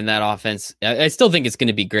 but man, that offense, I still think it's going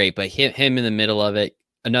to be great. But him in the middle of it,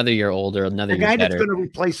 another year older, another year better. The guy that's going to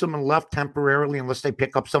replace him and left temporarily, unless they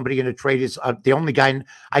pick up somebody in a trade, is the only guy.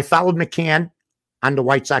 I followed McCann on the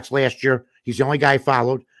White Sox last year. He's the only guy I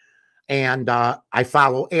followed. And I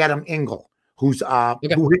follow Adam Engel, who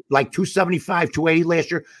hit like 275, 280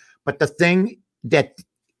 last year. But the thing that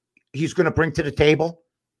he's going to bring to the table,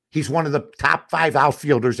 he's one of the top 5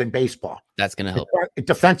 outfielders in baseball. That's going to help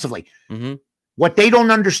defensively. Mm-hmm. What they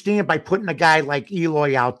don't understand by putting a guy like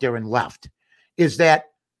Eloy out there and left is that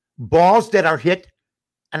balls that are hit,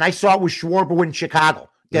 and I saw it with Schwarber in Chicago,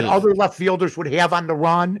 that other left fielders would have on the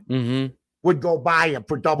run would go by him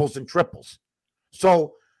for doubles and triples.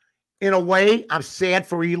 So in a way, I'm sad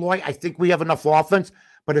for Eloy. I think we have enough offense.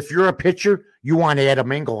 But if you're a pitcher, you want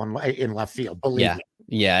Adam Engel in left field. Believe me.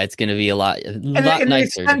 Yeah, it's going to be a lot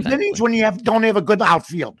nicer. Innings when you don't have a good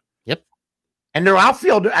outfield. Yep. And their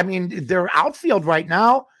outfield, their outfield right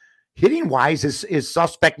now, hitting wise, is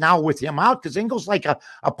suspect now with him out because Engel's like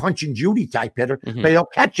a Punch and Judy type hitter, but he'll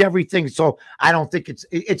catch everything. So I don't think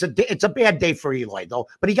it's a bad day for Eloy though.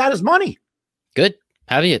 But he got his money. Good.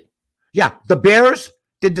 Have you? Yeah, the Bears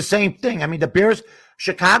did the same thing. I mean, the Bears,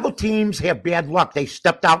 Chicago teams have bad luck. They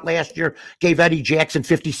stepped out last year, gave Eddie Jackson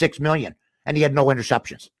 $56 million, and he had no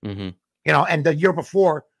interceptions. And the year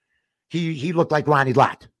before, he looked like Ronnie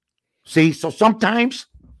Lott. See, so sometimes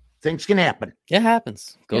things can happen. It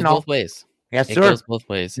happens. Goes both ways. Yes, sir. It goes both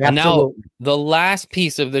ways. Absolutely. And now the last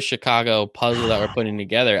piece of the Chicago puzzle that we're putting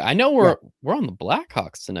together. I know we're on the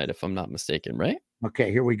Blackhawks tonight, if I'm not mistaken, right?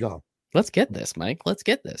 Okay, here we go. Let's get this, Mike. Let's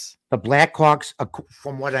get this. The Blackhawks,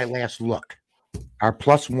 from what I last looked, are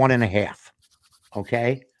plus 1.5.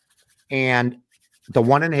 Okay. And the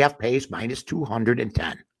 1.5 pays minus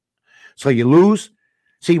 210. So you lose.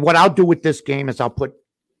 See, what I'll do with this game is I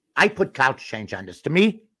put couch change on this. To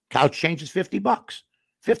me, couch change is $50.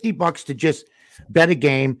 $50 to just bet a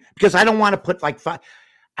game because I don't want to put like five.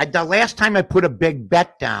 The last time I put a big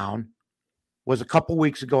bet down was a couple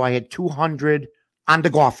weeks ago. I had 200 on the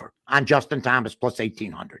golfer on Justin Thomas plus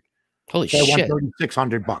 1,800. Holy shit! I won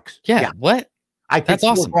 $3,600. Yeah. What? That's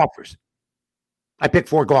awesome. Golfers. I picked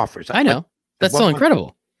 4 golfers. I know. That's so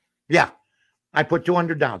incredible. Yeah. I put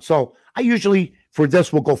 200 down. So I usually for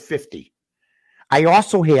this will go 50. I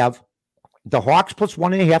also have the Hawks plus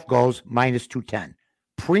 1.5 goes minus 210.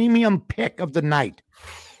 Premium pick of the night.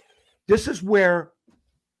 This is where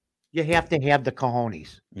you have to have the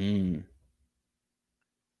cojones. Mm.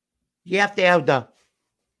 You have to have the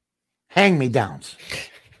hand-me-downs.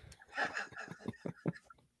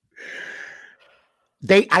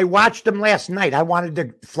 I watched them last night. I wanted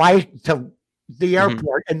to fly to the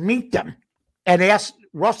airport and meet them and ask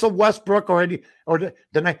Russell Westbrook or the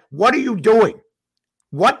night, what are you doing?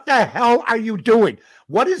 What the hell are you doing?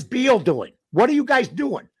 What is Beal doing? What are you guys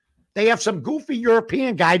doing? They have some goofy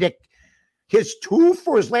European guy that his 2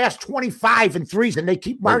 for his last 25 and threes, and they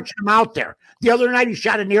keep marching him out there. The other night he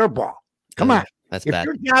shot an air ball. Come on. That's if bad.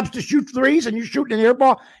 your job's to shoot threes and you're shooting an air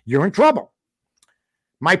ball, you're in trouble.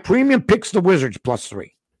 My premium picks the Wizards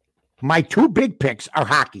 +3. My 2 big picks are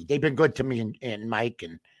hockey. They've been good to me and Mike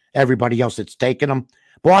and everybody else that's taken them.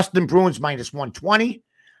 Boston Bruins -120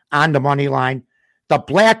 on the money line. The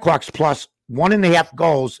Blackhawks +1.5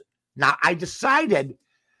 goals. Now, I decided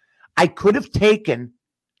I could have taken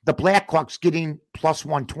the Blackhawks getting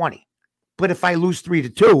 +120. But if I lose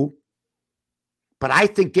 3-2, but I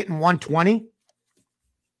think getting 120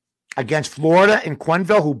 against Florida and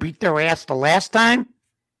Quenneville, who beat their ass the last time,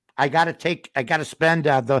 I got to spend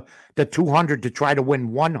the 200 to try to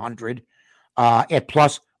win 100 at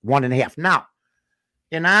 +1.5. Now,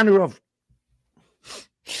 in honor of,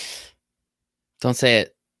 don't say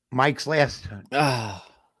it, Mike's last.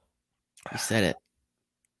 You said it.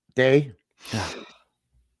 Day.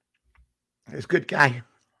 He's a good guy.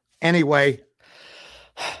 Anyway,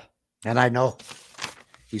 and I know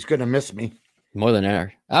he's going to miss me more than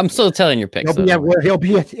ever. I'm still telling your picks. He'll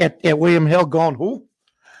be at William Hill going, who?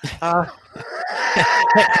 Hey,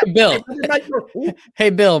 Bill. Hey,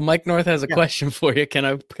 Bill. Mike North has a question for you. Can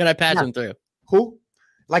I patch him through? Who?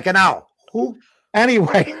 Like an owl. Who?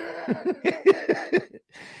 Anyway.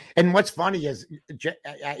 And what's funny is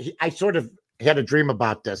I sort of had a dream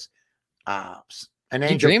about this. An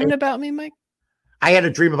angel. You dreaming about me, Mike? I had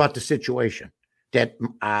a dream about the situation that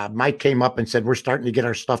Mike came up and said, we're starting to get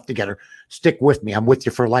our stuff together. Stick with me. I'm with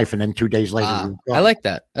you for life. And then 2 days later. I like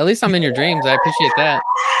that. At least I'm in your dreams. I appreciate that.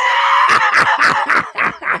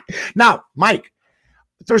 Now, Mike,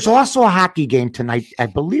 there's also a hockey game tonight. I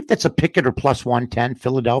believe that's a Pickett or +110,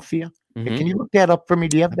 Philadelphia. Mm-hmm. Can you look that up for me?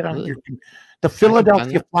 Do you have that on your team? The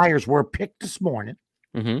Philadelphia Flyers were picked this morning.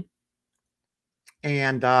 Mm-hmm.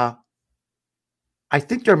 And I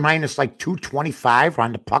think they're minus like 225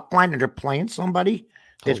 on the puck line, and they're playing somebody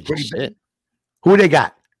that's pretty big. Who they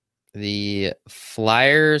got? The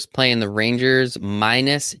Flyers playing the Rangers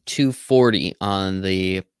 -240 on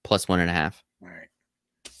the +1.5. All right.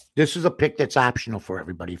 This is a pick that's optional for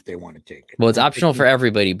everybody if they want to take it. Well, it's optional for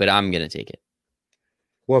everybody, but I'm going to take it.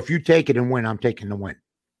 Well, if you take it and win, I'm taking the win.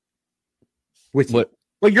 With you. What?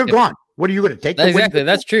 Well, you're gone. What are you going to take? Exactly.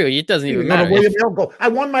 That's true. It doesn't even matter. Go, I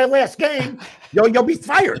won my last game. You'll be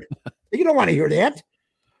fired. You don't want to hear that.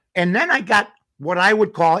 And then I got what I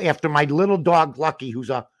would call, after my little dog Lucky,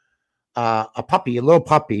 who's a puppy, a little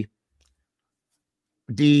puppy,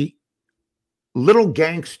 the little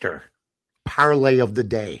gangster parlay of the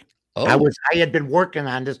day. Oh. I had been working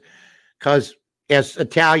on this because as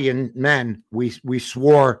Italian men, we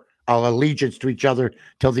swore our allegiance to each other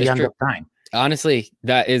till the end of time. Honestly,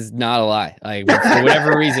 that is not a lie. Like, for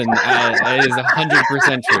whatever reason, it is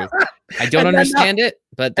 100% true. I don't understand it,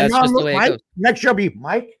 but that's just the way it goes. Next year will be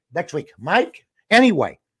Mike. Next week, Mike.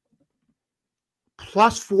 Anyway,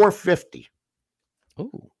 +450.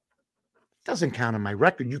 Ooh. Doesn't count on my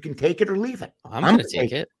record. You can take it or leave it. I'm going to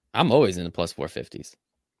take it. I'm always in the +450s.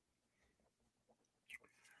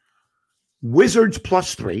 Wizards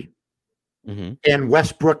 +3. Mm-hmm. And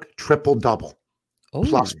Westbrook triple-double.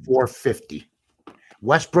 +450.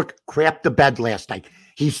 Westbrook crapped the bed last night.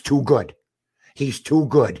 He's too good.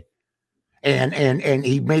 And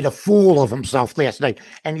he made a fool of himself last night.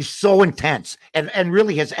 And he's so intense. And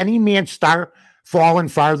really, has any man star fallen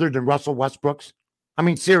farther than Russell Westbrook's? I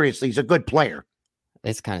mean, seriously, he's a good player.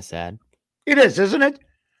 It's kind of sad. It is, isn't it?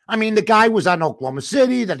 I mean, the guy was on Oklahoma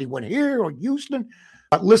City, that he went here or Houston.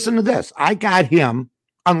 But listen to this. I got him,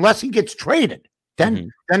 unless he gets traded. Then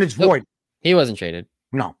it's void. He wasn't traded.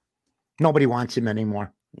 No, nobody wants him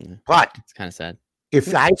anymore. Yeah. But it's kind of sad.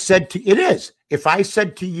 If I said to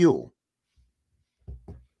you,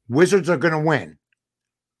 Wizards are going to win,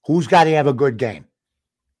 who's got to have a good game?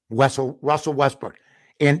 Russell Westbrook.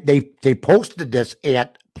 And they posted this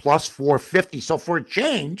at +450. So for a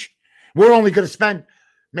change, we're only going to spend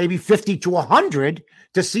maybe 50 to 100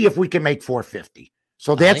 to see if we can make 450.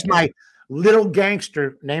 So that's my little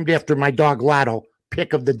gangster, named after my dog Lotto,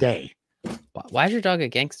 pick of the day. Why is your dog a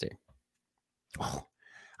gangster? Oh,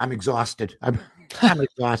 I'm exhausted. I'm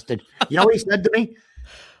exhausted. You know what he said to me?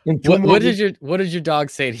 What did your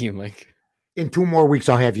dog say to you, Mike? In 2 more weeks,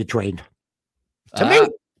 I'll have you trained. To me.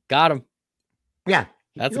 Got him. Yeah.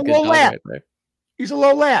 That's a good dog right there. He's a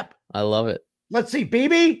low lap. I love it. Let's see,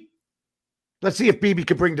 BB. Let's see if BB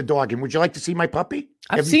can bring the dog in. Would you like to see my puppy?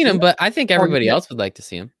 I've seen him, but I think everybody else would like to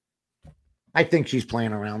see him. I think she's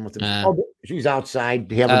playing around with him. She's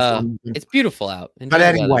outside having fun. It's beautiful out. But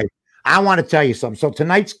anyway, I want to tell you something. So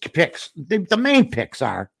tonight's picks, the main picks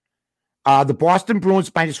are the Boston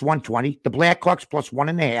Bruins minus 120, the Blackhawks plus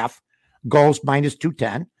 1.5, goals minus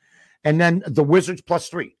 210, and then the Wizards plus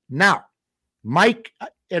 3. Now, Mike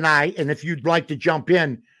and I, and if you'd like to jump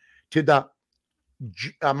in to the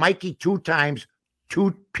Mikey Two Times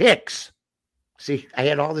 2 picks. See, I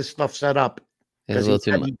had all this stuff set up because he's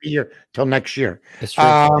going to be here till next year. It's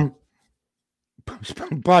true.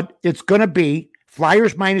 But it's going to be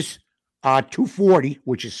Flyers minus 240,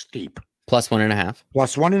 which is steep. Plus 1.5.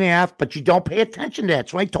 Plus 1.5, but you don't pay attention to that.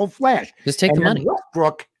 So I told Flash. Just take the money.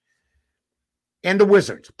 Westbrook and the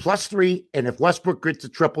Wizards, plus 3. And if Westbrook gets a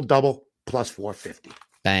triple-double, plus 450.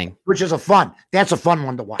 Bang. Which is that's a fun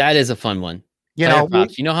one to watch. That is a fun one. You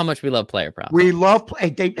know how much we love player props. We love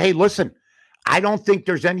hey, listen, I don't think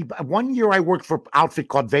there's any. One year I worked for an outfit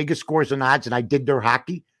called Vegas Scores and Odds, and I did their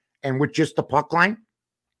hockey, and with just the puck line,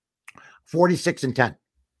 46-10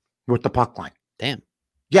 with the puck line. Damn.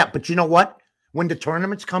 Yeah, but you know what? When the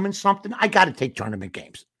tournaments come in something, I got to take tournament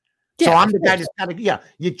games. Yeah, so I'm the guy that's got to.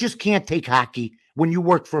 You just can't take hockey when you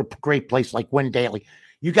work for a great place like Win Daily.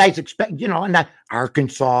 You guys expect, and that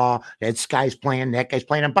Arkansas, that guy's playing, that guy's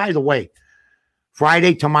playing. And by the way,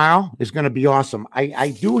 Friday tomorrow is going to be awesome.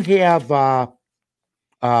 I do have a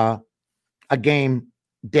game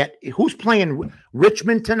that who's playing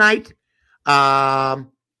Richmond tonight.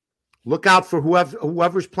 Look out for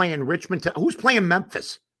whoever's playing Richmond. Who's playing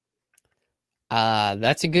Memphis?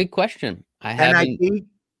 That's a good question. I haven't. NIT?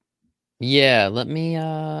 Yeah, let me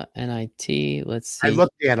NIT. Let's see. I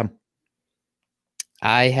looked at them.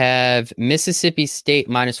 I have Mississippi State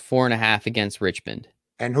minus 4.5 against Richmond.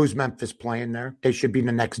 And who's Memphis playing there? They should be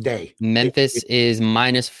the next day. Memphis is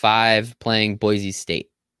minus 5 playing Boise State.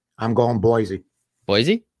 I'm going Boise.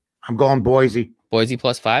 Boise? I'm going Boise. Boise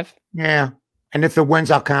plus 5? Yeah. And if it wins,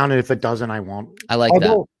 I'll count it. If it doesn't, I won't. I like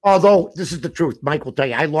that. Although this is the truth. Mike will tell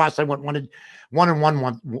you. I lost. I went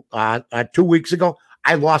 1-1 2 weeks ago.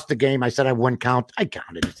 I lost the game. I said I wouldn't count. I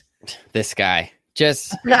counted it. This guy.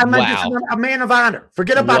 Just I'm a man of honor.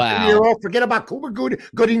 Forget about the Nero. Forget about Cooper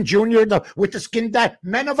Gooding Jr. with the skin dye.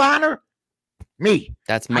 Men of honor. Me.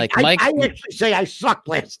 That's Mike. I actually say I sucked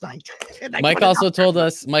last night. Mike also told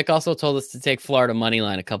us to take Florida money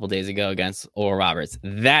line a couple days ago against Oral Roberts.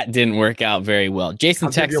 That didn't work out very well. Jason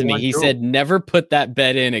texted me. He said, "Never put that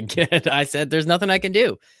bet in again." I said, "There's nothing I can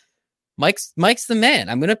do." Mike's the man.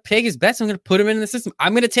 I'm going to pay his bets. I'm going to put him in the system.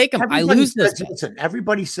 I'm going to take him. I lose this. Listen,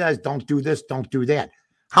 everybody says don't do this, don't do that.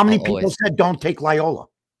 How many people said don't take Loyola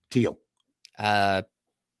to you? I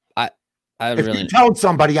really you told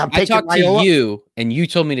somebody I talked to you, and you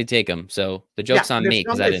told me to take him. So the joke's on me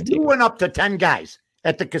because I didn't. You went up to 10 guys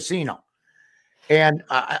at the casino, and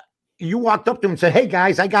you walked up to them and said, "Hey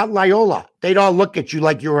guys, I got Loyola." They'd all look at you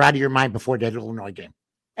like you were out of your mind before that Illinois game,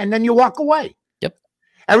 and then you walk away.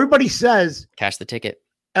 Everybody says, cash the ticket.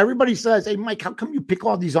 Everybody says, "Hey, Mike, how come you pick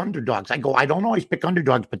all these underdogs?" I go, "I don't always pick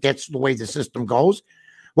underdogs, but that's the way the system goes."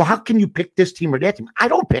 Well, how can you pick this team or that team? I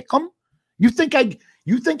don't pick them. You think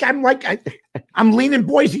I'm like I'm leaning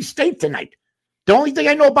Boise State tonight. The only thing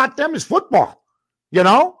I know about them is football. They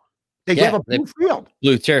have a blue field,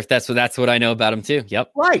 blue turf. That's what I know about them too.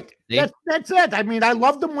 Yep, right. That's it. I mean, I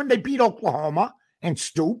loved them when they beat Oklahoma and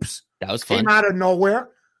Stoops. That was fun. Came out of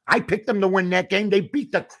nowhere. I picked them to win that game. They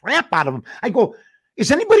beat the crap out of them. I go,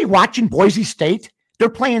 is anybody watching Boise State? They're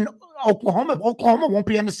playing Oklahoma. Oklahoma won't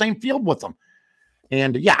be on the same field with them.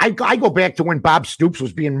 And yeah, I go back to when Bob Stoops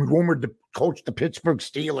was being rumored to coach the Pittsburgh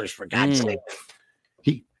Steelers, for God's sake.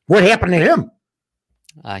 What happened to him?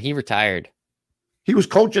 He retired. He was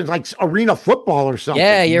coaching like arena football or something.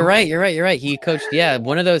 Yeah, you're right. He coached,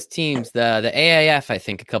 one of those teams, the AAF, I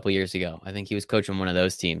think, a couple years ago. I think he was coaching one of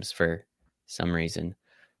those teams for some reason.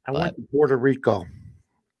 I went to Puerto Rico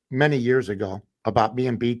many years ago, about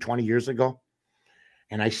B&B 20 years ago.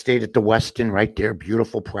 And I stayed at the Westin right there,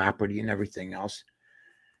 beautiful property and everything else.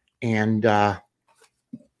 And I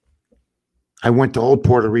went to old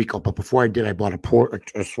Puerto Rico, but before I did, I bought a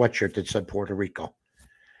sweatshirt that said Puerto Rico.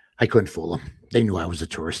 I couldn't fool them. They knew I was a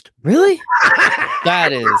tourist. Really?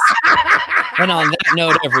 That is. And on that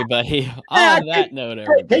note, everybody.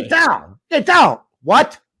 Get down.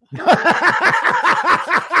 What?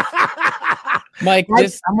 Mike,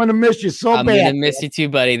 I'm gonna miss you so bad. I'm gonna miss you too,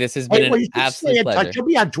 buddy. This has been an absolute pleasure. You'll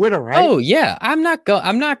be on Twitter, right? Oh yeah, I'm not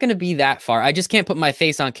gonna be that far. I just can't put my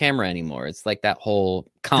face on camera anymore. It's like that whole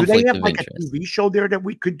conflict. Do they have like a TV show there that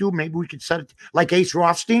we could do? Maybe we could set it like Ace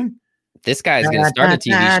Rothstein. This guy is gonna start a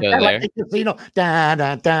TV show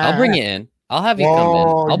there. I'll bring you in. I'll have you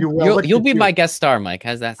come in. You'll be my guest star, Mike.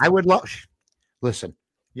 How's that sound? I would love. Listen,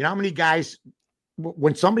 you know how many guys,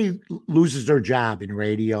 when somebody loses their job in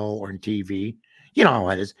radio or in TV, you know how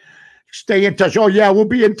it is. Stay in touch. Oh yeah, we'll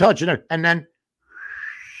be in touch, and then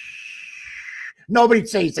nobody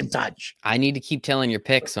stays in touch. I need to keep telling your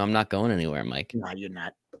picks, so I'm not going anywhere, Mike. No, you're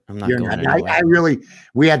not. I'm not going anywhere. I really.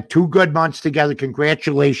 We had 2 good months together.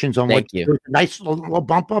 Congratulations on Thank you. Nice little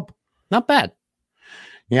bump up. Not bad.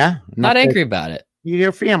 Yeah, not angry about it. You're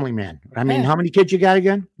a family man. I mean, how many kids you got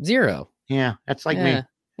again? 0. Yeah, that's like me.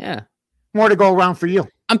 Yeah. More to go around for you.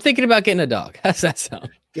 I'm thinking about getting a dog. How's that sound?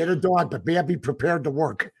 Get a dog, but be prepared to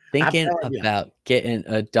work. Thinking about getting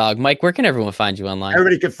a dog. Mike, where can everyone find you online?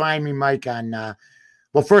 Everybody can find me, Mike, on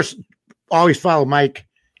well, first, always follow Mike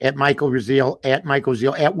at Michael Raziel,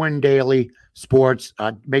 at Win Daily Sports.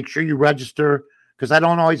 Make sure you register, because I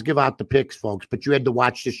don't always give out the picks, folks, but you had to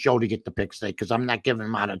watch this show to get the picks today, because I'm not giving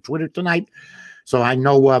them out on Twitter tonight. So I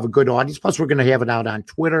know we'll have a good audience. Plus, we're going to have it out on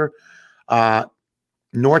Twitter.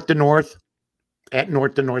 North to North, at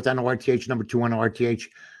North to North on RTH, number 2 on RTH,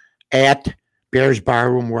 at Bears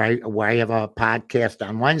Barroom, where I have a podcast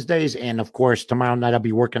on Wednesdays. And of course, tomorrow night I'll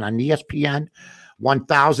be working on ESPN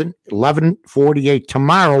 1000, 11:48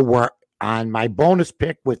 tomorrow. We're on my bonus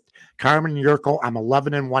pick with Carmen Yurko. I'm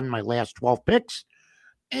 11-1 my last 12 picks.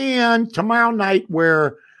 And tomorrow night,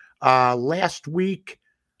 where last week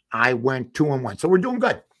I went 2-1. So we're doing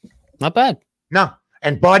good. Not bad. No.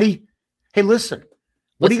 And buddy, hey, listen.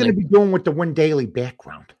 What are you going to be doing with the Win Daily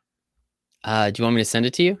background? Do you want me to send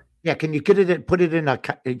it to you? Yeah, can you get it? Put it in a.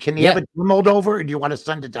 Can you have it remote over, or do you want to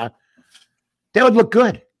send it to? That would look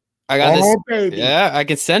good. I got this. Baby. Yeah, I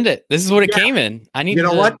can send it. This is what it came in. I need. You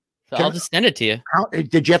know what? I'll just send it to you.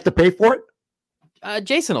 Did you have to pay for it?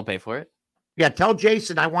 Jason will pay for it. Yeah, tell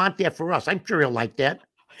Jason I want that for us. I'm sure he'll like that.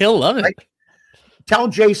 He'll love it. Tell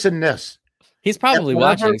Jason this. He's probably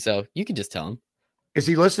watching, so you can just tell him. Is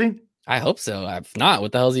he listening? I hope so. If not,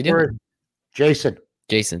 what the hell is he doing? Jason.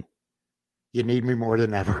 You need me more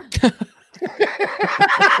than ever.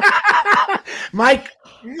 Mike,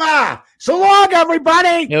 so long,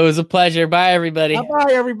 everybody. It was a pleasure. Bye, everybody.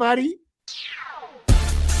 Bye, everybody.